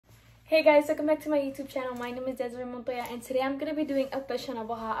Hey guys, welcome back to my YouTube channel. My name is Desiree Montoya and today I'm going to be doing a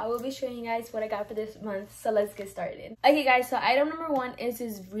Fashionnova haul. I will be showing you guys what I got for this month, so let's get started. Okay guys, so item number one is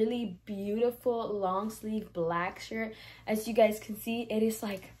this really beautiful long sleeve black shirt. As you guys can see, it is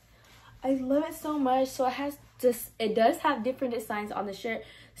like, I love it so much. So it does have different designs on the shirt.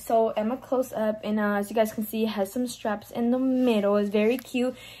 So I'm a close up, and as you guys can see, it has some straps in the middle. It's very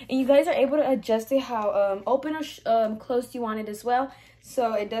cute, and you guys are able to adjust it how open or closed you want it as well.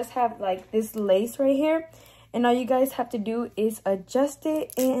 So it does have like this lace right here, and all you guys have to do is adjust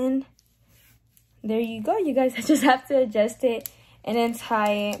it, and there you go. You guys just have to adjust it and then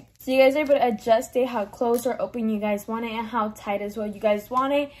tie it. So you guys are able to adjust it how closed or open you guys want it, and how tight as well you guys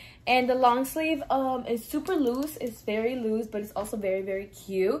want it. And the long sleeve is super loose. It's very loose, but it's also very, very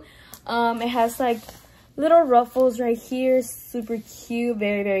cute. It has like little ruffles right here, super cute,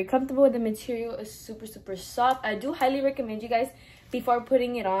 very, very comfortable. The material is super, super soft. I do highly recommend you guys, before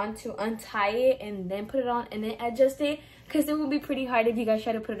putting it on, to untie it and then put it on and then adjust it, because it will be pretty hard if you guys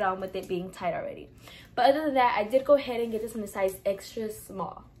try to put it on with it being tight already. But other than that, I did go ahead and get this in a size extra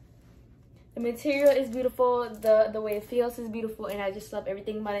small. The material is beautiful, the way it feels is beautiful, and I just love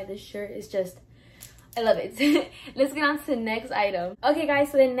everything about it. This shirt is just, I love it. Let's get on to the next item. Okay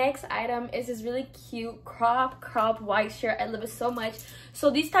guys, so the next item is this really cute crop white shirt. I love it so much. So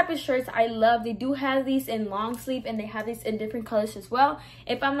these type of shirts I love. They do have these in long sleeve, and they have these in different colors as well.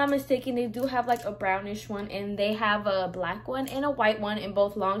 If I'm not mistaken, they do have like a brownish one, and they have a black one and a white one in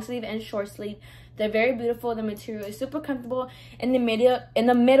both long sleeve and short sleeve. They're very beautiful. The material is super comfortable. In the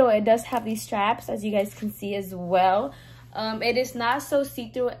middle, it does have these straps, as you guys can see as well. It is not so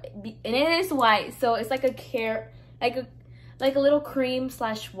see-through, and it is white, so it's like a little cream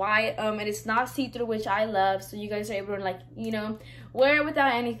 / white. It is not see-through, which I love, so you guys are able to, like, you know, wear it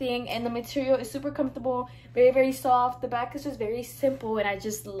without anything. And the material is super comfortable, very, very soft. The back is just very simple, and I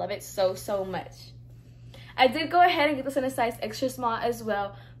just love it so much. I did go ahead and get this in a size extra small as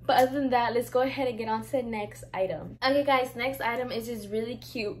well. But other than that, let's go ahead and get on to the next item. Okay guys, next item is this really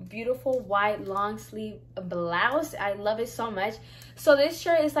cute, beautiful white long sleeve blouse. I love it so much. So this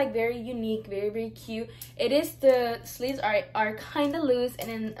shirt is like very unique, very, very cute. It is, the sleeves are kind of loose, and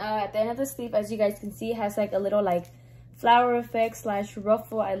then at the end of the sleeve, as you guys can see, it has like a little like flower effect /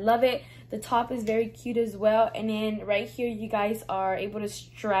 ruffle. I love it. The top is very cute as well, and then right here you guys are able to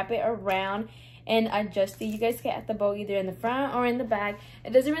strap it around and adjust it. You guys can add the bow either in the front or in the back.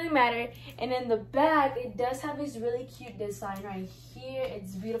 It doesn't really matter. And in the back, it does have this really cute design right here.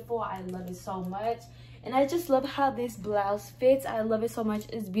 It's beautiful. I love it so much. And I just love how this blouse fits. I love it so much.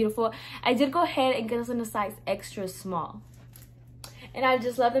 It's beautiful. I did go ahead and get this in a size extra small. And I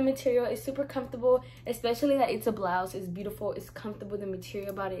just love the material. It's super comfortable, especially that it's a blouse. It's beautiful. It's comfortable. The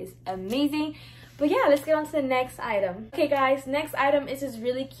material about it is amazing. But yeah, let's get on to the next item. Okay guys, next item is this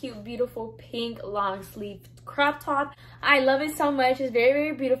really cute, beautiful pink long sleeve crop top. I love it so much. It's very,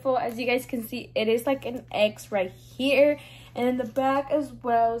 very beautiful. As you guys can see, it is like an X right here. And in the back as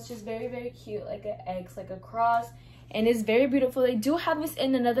well, it's just very, very cute, like an X, like a cross. And it's very beautiful. They do have this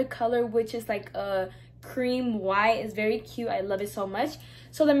in another color, which is like a cream white. Is very cute. I love it so much.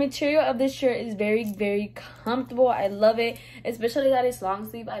 So the material of this shirt is very, very comfortable. I love it, especially that it's long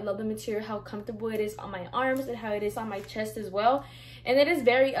sleeve. I love the material, how comfortable it is on my arms and how it is on my chest as well. And it is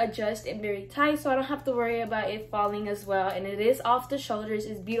very adjust and very tight, so I don't have to worry about it falling as well. And it is off the shoulders.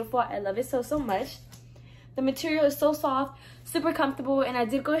 It's beautiful. I love it so much. The material is so soft, super comfortable, and I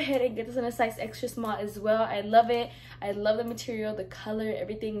did go ahead and get this in a size extra small as well. I love it. I love the material, the color,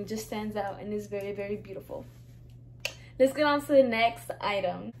 everything just stands out and is very, very beautiful. Let's get on to the next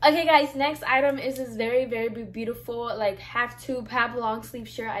item. Okay guys, next item is this very, very beautiful like half tube, half long sleeve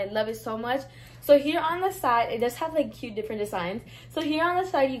shirt. I love it so much. So here on the side, it does have like cute different designs. So here on the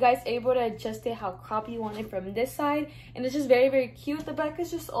side, you guys are able to adjust it how crop you want it from this side, and it's just very, very cute. The back is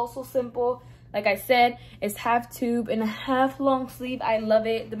just also simple. Like I said, it's half tube and a half long sleeve. I love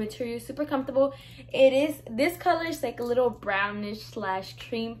it. The material is super comfortable. This color is like a little brownish /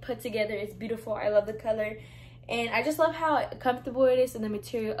 cream put together. It's beautiful. I love the color. And I just love how comfortable it is and the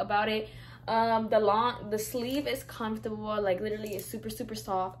material about it. The sleeve is comfortable. Like literally, it's super, super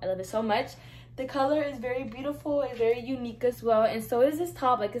soft. I love it so much. The color is very beautiful. It's very unique as well. And so is this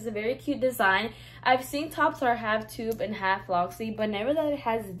top. Like, it's a very cute design. I've seen tops that are half tube and half long sleeve, but never that it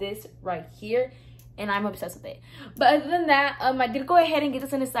has this right here. And I'm obsessed with it. But other than that, I did go ahead and get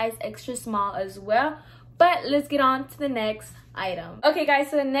this in a size extra small as well. But let's get on to the next item. Okay guys,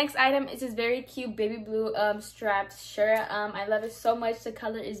 so the next item is this very cute baby blue strapped shirt. I love it so much. The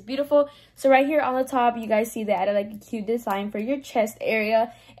color is beautiful. So right here on the top, you guys see they added like a cute design for your chest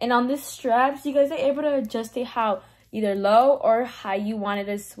area, and on the straps you guys are able to adjust it how either low or high you want it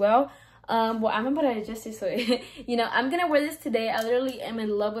as well. Well, I'm about to adjust it so you know, I'm gonna wear this today. I literally am in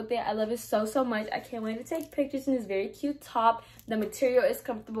love with it. I love it so much. I can't wait to take pictures in this very cute top. The material is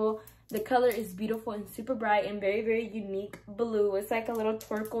comfortable. The color is beautiful and super bright and very unique blue. It's like a little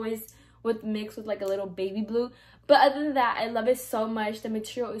turquoise with mixed with like a little baby blue. But other than that, I love it so much. The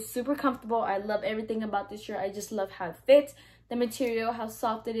material is super comfortable. I love everything about this shirt. I just love how it fits, the material, how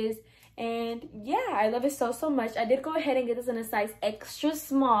soft it is. And yeah, I love it so much. I did go ahead and get this in a size extra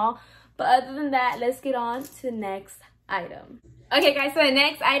small. But other than that, let's get on to the next item. Okay guys, so the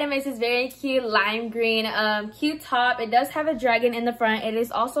next item is this very cute lime green cute top. It does have a dragon in the front. It is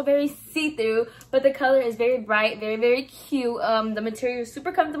also very see-through, but the color is very bright, very cute. The material is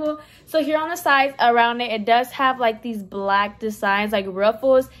super comfortable. So here on the sides around it, it does have like these black designs, like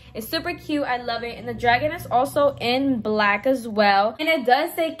ruffles. It's super cute. I love it. And the dragon is also in black as well. And it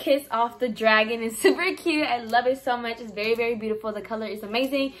does say kiss off the dragon. It's super cute. I love it so much. It's very beautiful. The color is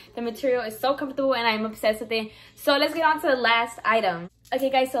amazing. The material is so comfortable and I'm obsessed with it. So let's get on to the last item. Okay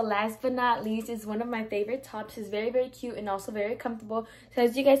guys, so last but not least is one of my favorite tops. It's very cute and also very comfortable. So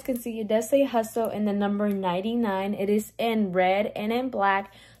as you guys can see, it does say hustle in the number 99. It is in red and in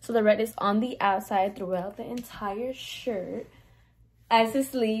black. So the red is on the outside throughout the entire shirt as the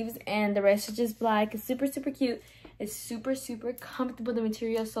sleeves, and the rest is just black. It's super cute. It's super comfortable. The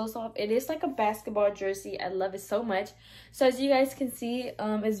material is so soft. It is like a basketball jersey. I love it so much. So as you guys can see,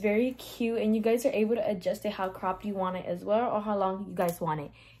 it's very cute, and you guys are able to adjust it how cropped you want it as well, or how long you guys want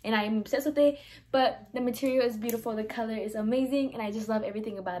it. And I'm obsessed with it. But the material is beautiful, the color is amazing, and I just love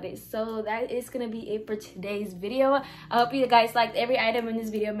everything about it. So that is gonna be it for today's video. I hope you guys liked every item in this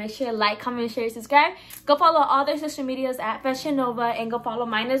video. Make sure to like, comment, share, subscribe. Go follow all their social medias at Fashionnova, and go follow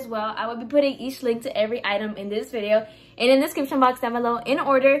mine as well. I will be putting each link to every item in this video and in the description box down below in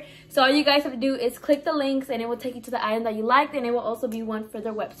order. So all you guys have to do is click the links, and it will take you to the item that you liked, and it will also be one for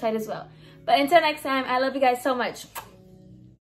their website as well. But until next time, I love you guys so much.